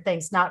different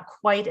things, not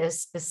quite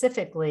as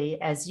specifically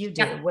as you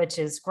do, which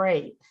is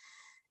great.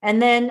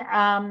 And then,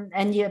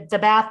 the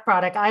bath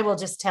product, I will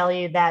just tell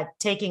you that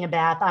taking a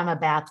bath, I'm a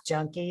bath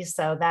junkie.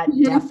 So that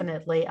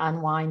definitely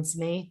unwinds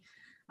me.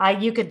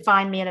 You could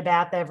find me in a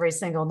bath every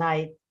single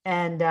night.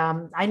 And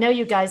I know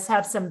you guys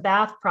have some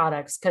bath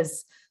products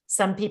because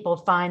some people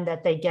find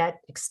that they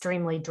get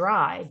extremely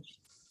dry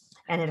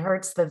and it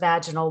hurts the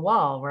vaginal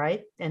wall,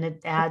 right? And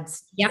it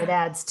adds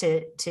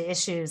to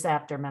issues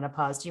after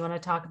menopause. Do you want to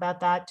talk about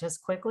that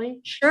just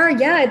quickly? Sure.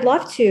 Yeah, I'd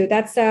love to.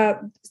 That's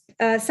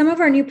some of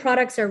our new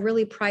products are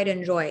really pride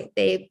and joy.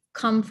 They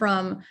come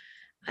from,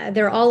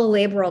 they're all a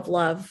labor of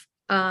love.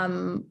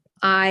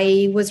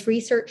 I was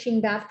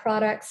researching bath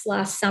products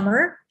last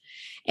summer,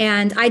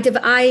 and I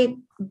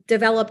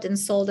developed and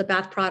sold a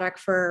bath product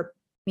for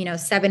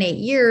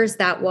 7-8 years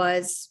that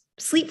was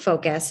sleep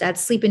focused, had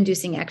sleep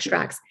inducing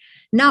extracts.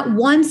 Not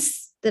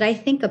once did I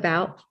think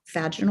about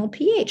vaginal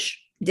pH.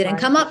 Didn't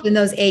come up in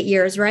those 8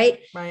 years, right?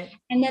 Right.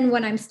 And then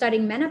when I'm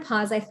studying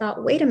menopause, I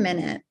thought, wait a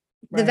minute,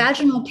 the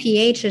vaginal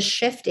pH is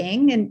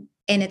shifting and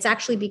it's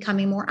actually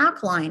becoming more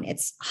alkaline.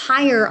 It's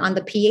higher on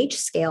the pH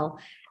scale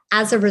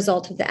as a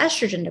result of the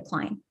estrogen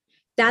decline.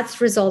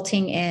 That's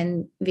resulting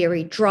in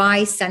very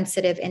dry,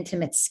 sensitive,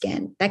 intimate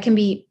skin. That can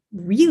be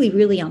really,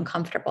 really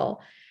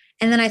uncomfortable.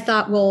 And then I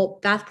thought, well,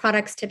 bath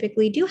products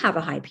typically do have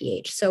a high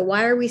pH. So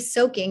why are we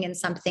soaking in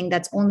something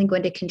that's only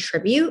going to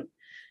contribute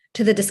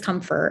to the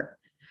discomfort?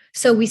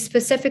 So we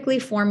specifically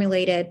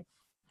formulated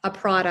a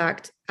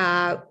product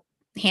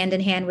hand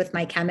in hand with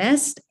my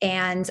chemist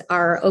and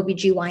our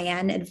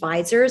OBGYN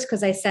advisors,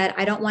 because I said,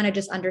 I don't want to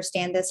just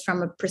understand this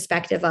from a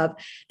perspective of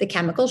the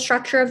chemical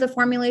structure of the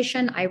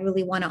formulation. I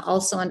really want to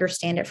also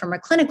understand it from a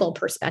clinical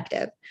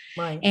perspective.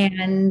 Right.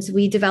 And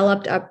we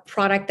developed a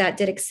product that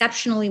did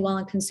exceptionally well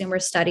in consumer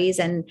studies.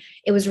 And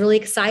it was really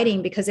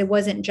exciting because it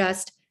wasn't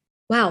just,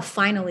 wow,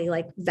 finally,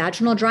 like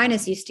vaginal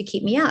dryness used to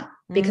keep me up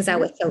because I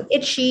was so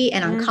itchy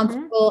and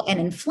uncomfortable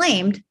and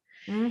inflamed.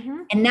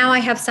 Mm-hmm. And now I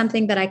have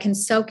something that I can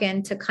soak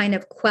in to kind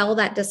of quell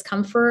that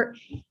discomfort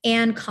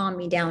and calm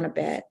me down a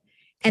bit.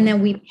 And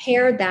then we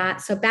paired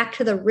that. So back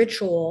to the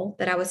ritual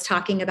that I was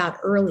talking about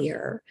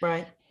earlier.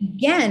 Right.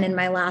 Again, in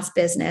my last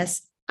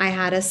business, I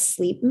had a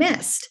sleep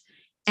mist,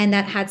 and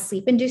that had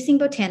sleep inducing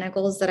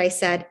botanicals that I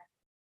said,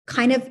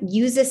 kind of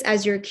use this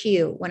as your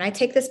cue. When I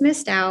take this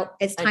mist out,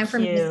 it's time for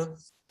me to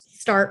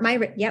start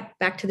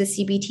back to the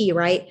CBT,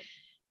 right?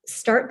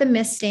 Start the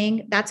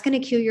misting. That's going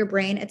to cue your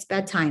brain. It's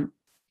bedtime.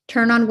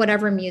 Turn on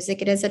whatever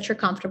music it is that you're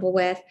comfortable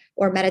with,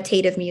 or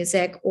meditative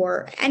music,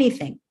 or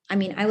anything. I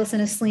mean, I listen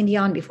to Celine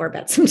Dion before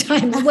bed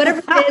sometimes,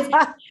 whatever it is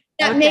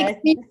that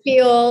makes me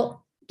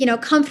feel,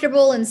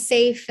 comfortable and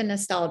safe and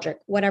nostalgic,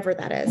 whatever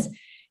that is.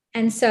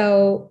 And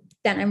so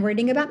then I'm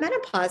reading about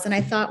menopause, and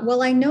I thought,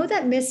 well, I know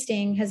that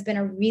misting has been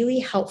a really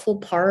helpful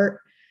part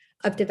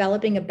of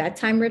developing a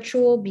bedtime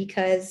ritual,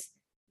 because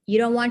you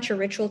don't want your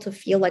ritual to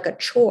feel like a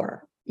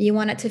chore. You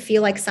want it to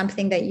feel like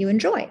something that you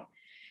enjoy.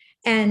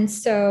 And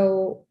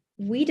so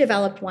we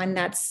developed one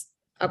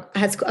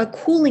has a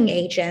cooling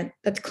agent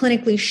that's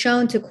clinically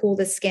shown to cool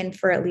the skin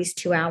for at least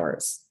 2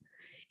 hours.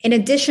 In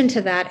addition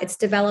to that, it's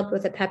developed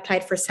with a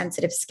peptide for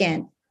sensitive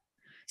skin.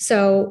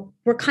 So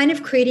we're kind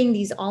of creating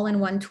these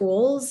all-in-one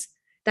tools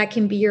that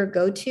can be your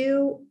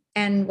go-to.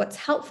 And what's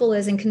helpful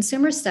is, in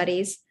consumer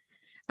studies,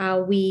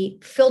 we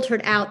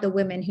filtered out the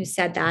women who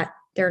said that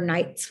their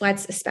night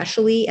sweats,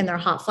 especially, and their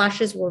hot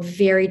flashes were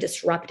very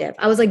disruptive.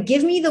 I was like,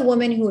 give me the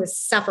woman who is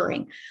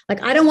suffering.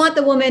 Like, I don't want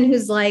the woman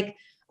who's like,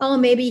 oh,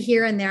 maybe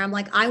here and there. I'm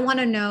like, I want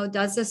to know,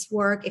 does this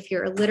work if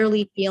you're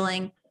literally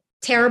feeling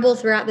terrible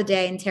throughout the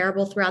day and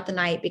terrible throughout the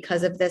night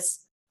because of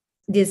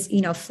these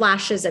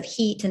flashes of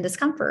heat and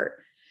discomfort?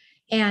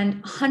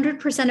 And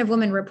 100% of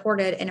women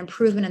reported an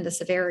improvement in the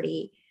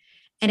severity.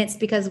 And it's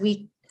because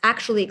we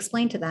actually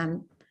explained to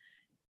them,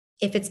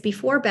 if it's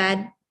before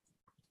bed,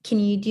 can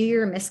you do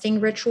your misting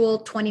ritual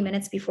 20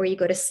 minutes before you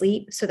go to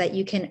sleep, so that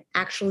you can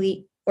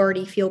actually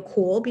already feel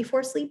cool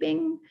before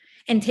sleeping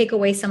and take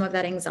away some of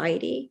that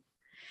anxiety?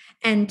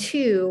 And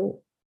 2,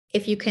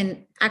 if you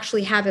can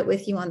actually have it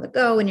with you on the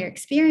go and you're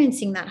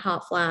experiencing that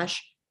hot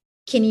flash,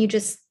 can you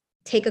just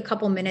take a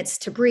couple minutes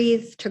to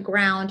breathe, to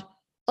ground?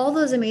 All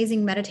those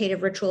amazing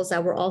meditative rituals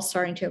that we're all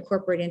starting to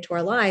incorporate into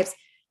our lives,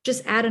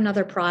 just add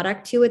another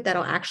product to it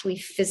that'll actually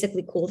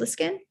physically cool the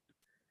skin.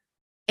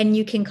 And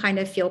you can kind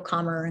of feel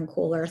calmer and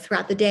cooler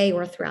throughout the day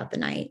or throughout the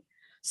night.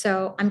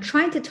 So I'm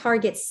trying to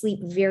target sleep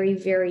very,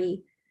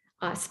 very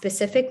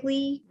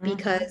specifically,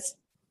 because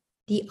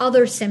the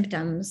other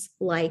symptoms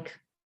like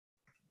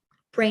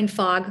brain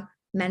fog,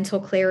 mental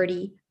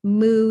clarity,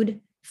 mood,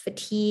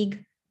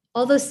 fatigue,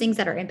 all those things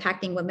that are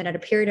impacting women at a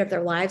period of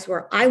their lives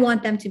where I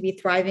want them to be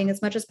thriving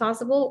as much as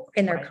possible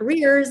in their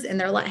careers, in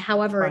their life,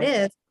 however it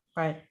is.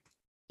 Right.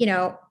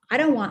 I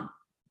don't want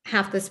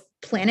half this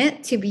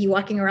planet to be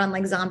walking around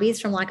like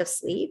zombies from lack of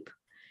sleep.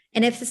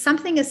 And if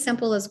something as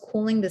simple as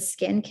cooling the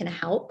skin can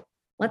help,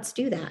 let's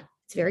do that.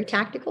 It's very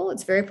tactical.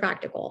 It's very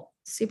practical.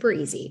 Super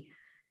easy.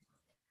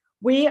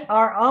 We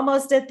are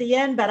almost at the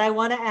end, but I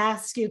want to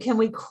ask you, can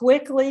we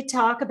quickly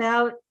talk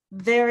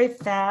very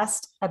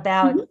fast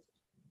about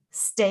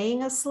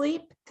staying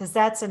asleep? Because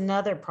that's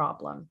another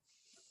problem.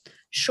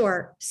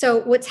 Sure.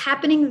 So what's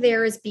happening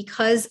there is,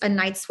 because a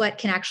night sweat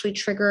can actually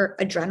trigger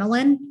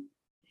adrenaline,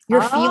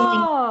 you're feeling.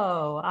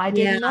 Oh, I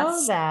didn't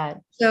know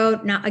that.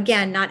 So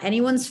not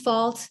anyone's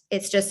fault.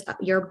 It's just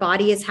your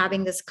body is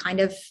having this kind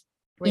of,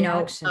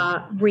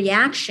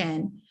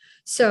 reaction.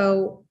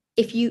 So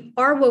if you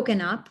are woken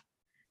up,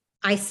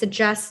 I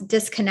suggest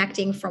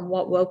disconnecting from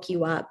what woke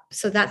you up.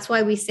 So that's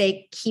why we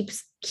say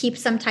keep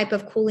some type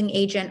of cooling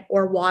agent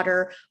or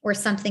water or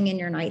something in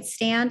your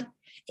nightstand,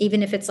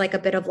 even if it's like a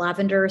bit of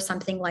lavender or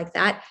something like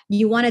that.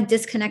 You want to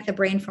disconnect the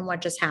brain from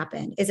what just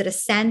happened. Is it a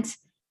scent?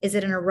 Is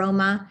it an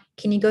aroma?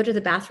 Can you go to the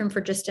bathroom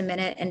for just a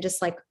minute and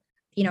just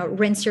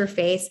rinse your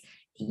face?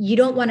 You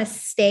don't want to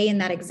stay in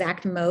that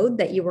exact mode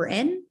that you were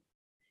in,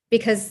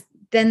 because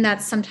then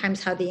that's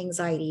sometimes how the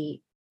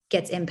anxiety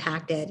gets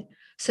impacted.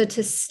 So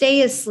to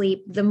stay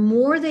asleep, the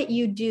more that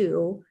you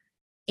do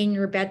in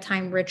your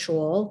bedtime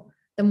ritual,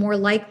 the more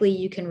likely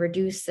you can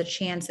reduce the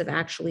chance of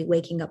actually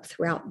waking up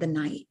throughout the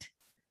night.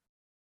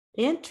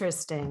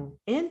 Interesting.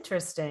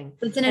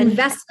 It's an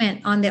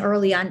investment on the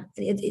early on.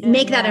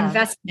 Make that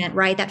investment,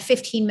 right? That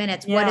 15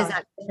 minutes. What is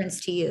that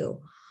difference to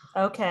you?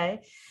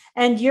 Okay.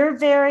 And you're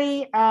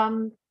very,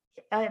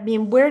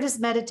 where does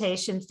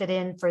meditation fit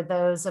in for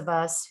those of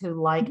us who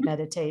like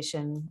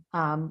meditation?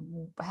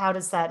 How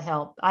does that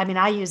help?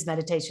 I use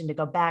meditation to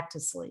go back to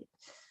sleep.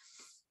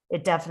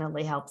 It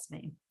definitely helps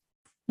me.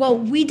 Well,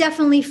 we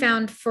definitely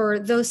found, for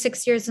those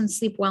 6 years in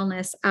sleep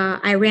wellness,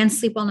 I ran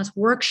sleep wellness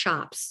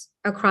workshops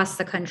across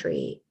the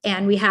country.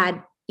 And we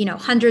had,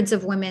 hundreds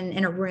of women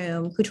in a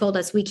room who told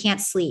us we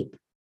can't sleep.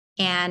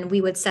 And we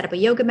would set up a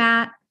yoga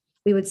mat.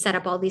 We would set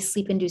up all these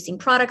sleep inducing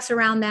products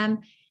around them.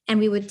 And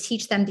we would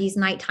teach them these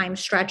nighttime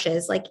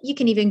stretches. Like, you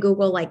can even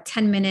Google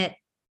 10-minute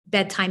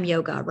bedtime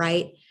yoga,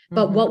 right?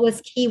 But what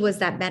was key was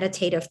that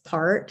meditative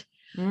part.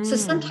 So Mm.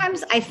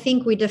 sometimes I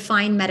think we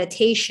define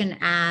meditation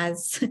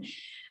as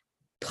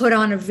put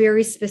on a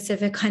very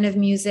specific kind of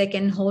music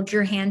and hold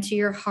your hand to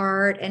your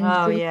heart and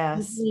Oh, breathe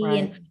yes. deeply.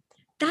 Right. And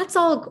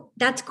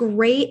that's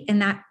great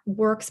and that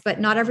works, but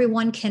not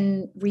everyone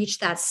can reach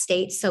that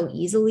state so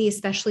easily,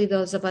 especially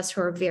those of us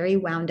who are very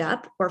wound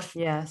up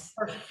Yes.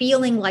 or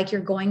feeling like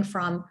you're going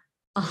from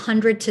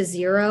 100 to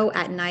 0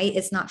 at night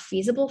is not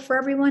feasible for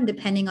everyone,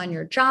 depending on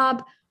your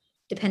job,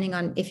 depending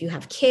on if you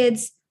have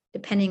kids,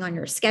 depending on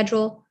your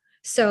schedule.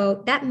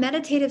 So that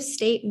meditative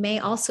state may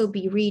also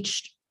be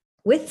reached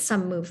with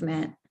some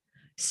movement.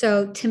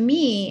 So to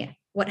me,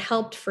 what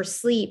helped for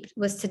sleep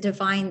was to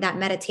define that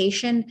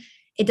meditation.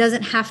 It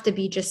doesn't have to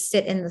be just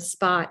sit in the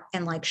spot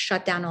and like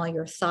shut down all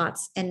your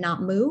thoughts and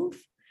not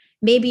move.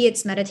 Maybe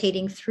it's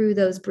meditating through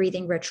those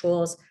breathing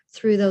rituals,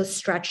 through those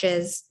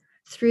stretches,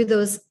 through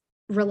those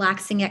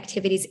relaxing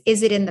activities.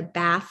 Is it in the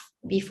bath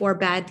before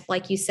bed,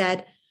 like you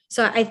said?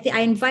 So I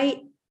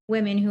invite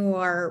women who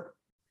are,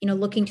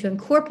 looking to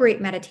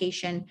incorporate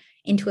meditation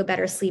into a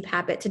better sleep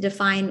habit to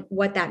define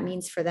what that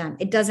means for them.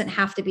 It doesn't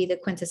have to be the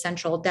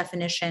quintessential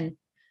definition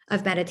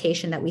of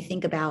meditation that we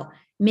think about.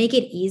 Make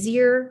it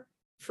easier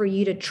for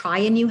you to try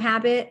a new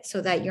habit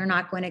so that you're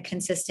not going to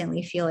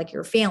consistently feel like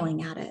you're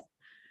failing at it.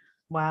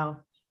 Wow.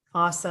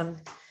 Awesome.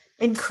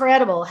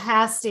 Incredible.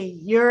 Hasty,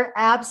 you're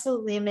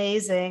absolutely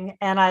amazing.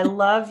 And I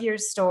love your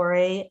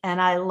story. And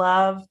I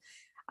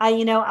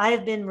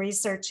have been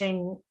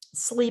researching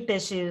sleep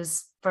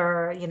issues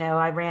for,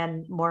 I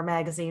ran More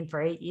Magazine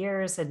for 8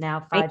 years and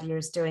now 5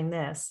 years doing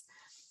this.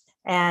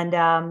 And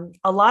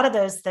a lot of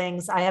those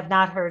things I have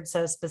not heard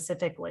so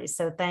specifically.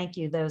 So thank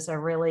you. Those are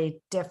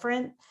really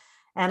different.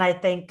 And I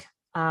think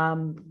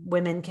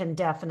women can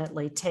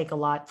definitely take a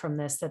lot from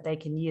this that they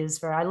can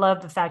use. I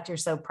love the fact you're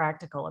so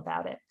practical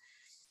about it.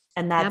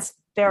 And that's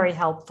very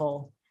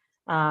helpful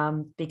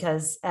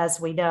because as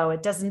we know,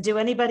 it doesn't do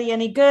anybody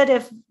any good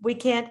if we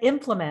can't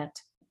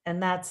implement.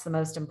 And that's the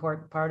most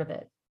important part of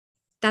it.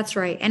 That's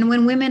right. And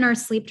when women are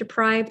sleep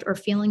deprived or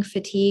feeling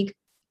fatigue,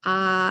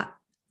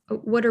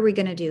 what are we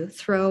going to do?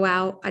 Throw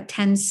out a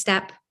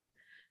 10-step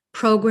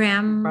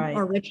program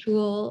or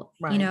ritual?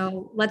 Right.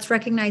 Let's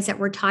recognize that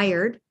we're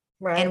tired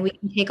and we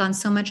can take on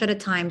so much at a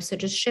time. So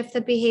just shift the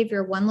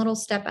behavior one little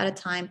step at a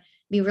time,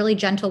 be really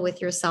gentle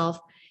with yourself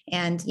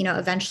and,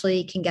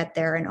 eventually can get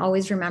there. And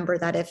always remember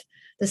that if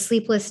the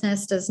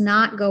sleeplessness does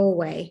not go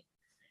away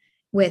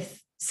with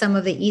some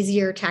of the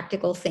easier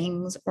tactical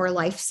things or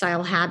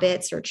lifestyle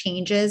habits or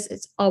changes,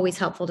 it's always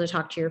helpful to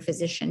talk to your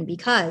physician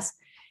because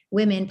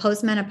women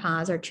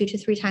post-menopause are 2 to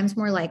 3 times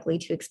more likely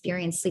to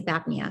experience sleep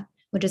apnea,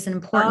 which is an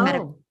important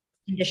medical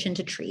condition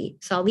to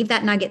treat. So I'll leave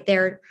that nugget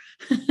there.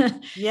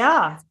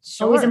 Yeah,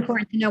 sure. Always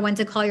important to know when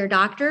to call your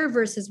doctor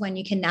versus when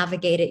you can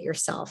navigate it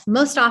yourself.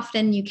 Most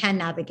often you can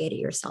navigate it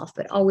yourself,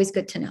 but always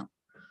good to know.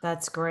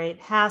 That's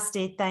great.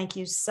 Hasty, thank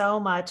you so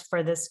much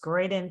for this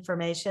great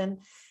information.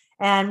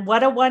 And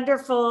what a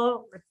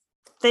wonderful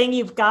thing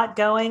you've got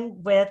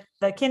going with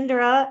the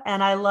Kindra.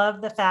 And I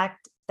love the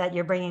fact that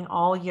you're bringing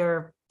all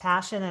your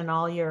passion and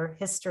all your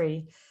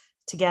history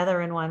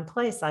together in one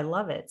place. I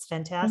love it. It's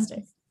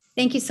fantastic.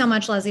 Thank you so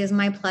much, Leslie. It was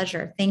my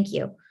pleasure. Thank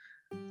you.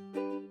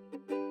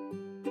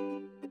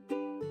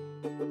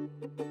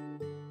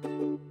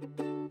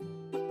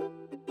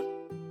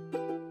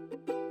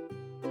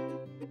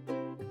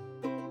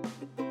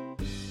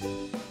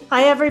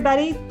 Hi,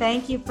 everybody.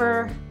 Thank you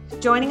for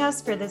joining us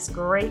for this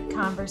great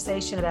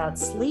conversation about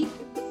sleep.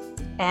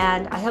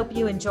 And I hope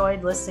you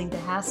enjoyed listening to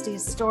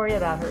Hasty's story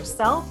about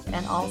herself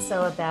and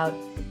also about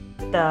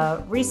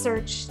the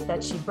research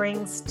that she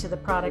brings to the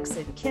products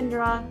at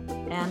Kindra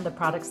and the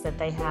products that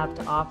they have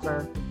to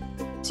offer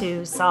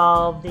to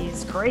solve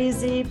these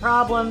crazy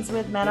problems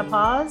with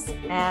menopause.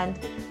 And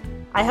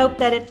I hope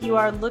that if you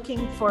are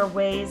looking for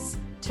ways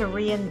to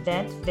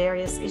reinvent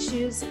various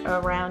issues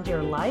around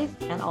your life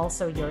and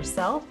also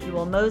yourself, you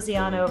will mosey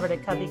on over to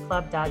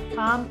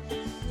coveyclub.com.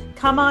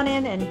 Come on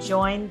in and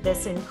join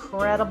this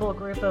incredible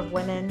group of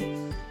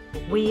women.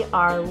 We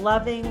are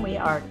loving, we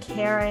are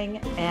caring,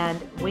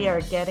 and we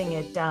are getting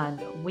it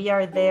done. We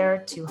are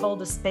there to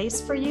hold a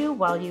space for you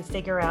while you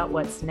figure out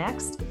what's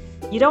next.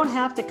 You don't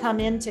have to come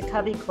into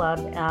Covey Club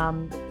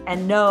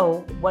and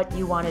know what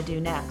you want to do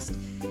next.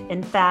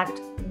 In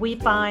fact, we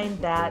find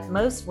that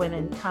most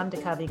women come to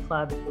Covey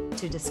Club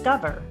to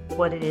discover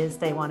what it is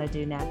they want to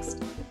do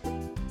next.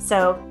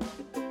 So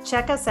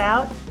check us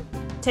out,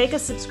 take a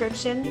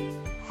subscription,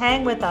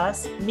 hang with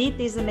us, meet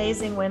these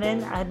amazing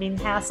women. I mean,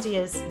 Hasty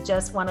is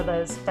just one of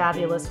those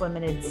fabulous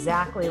women,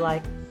 exactly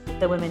like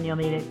the women you'll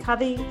meet at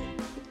Covey.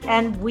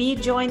 And we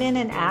join in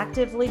and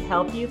actively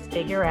help you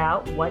figure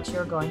out what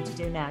you're going to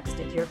do next.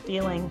 If you're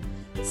feeling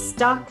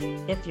stuck,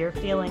 if you're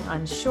feeling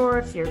unsure,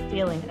 if you're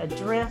feeling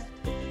adrift.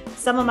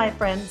 Some of my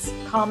friends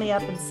call me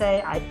up and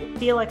say, I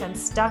feel like I'm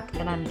stuck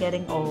and I'm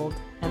getting old.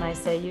 And I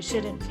say, you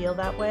shouldn't feel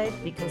that way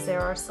because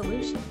there are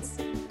solutions.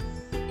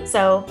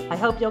 So I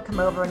hope you'll come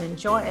over and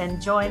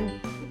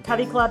join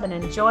Covey Club and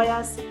enjoy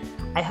us.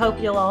 I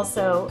hope you'll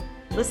also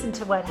listen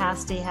to what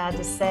Hasti had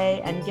to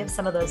say and give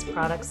some of those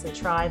products a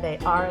try. They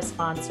are a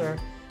sponsor,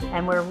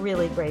 and we're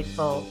really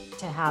grateful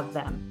to have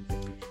them.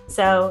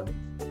 So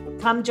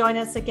come join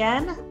us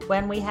again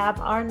when we have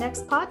our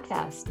next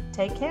podcast.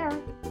 Take care.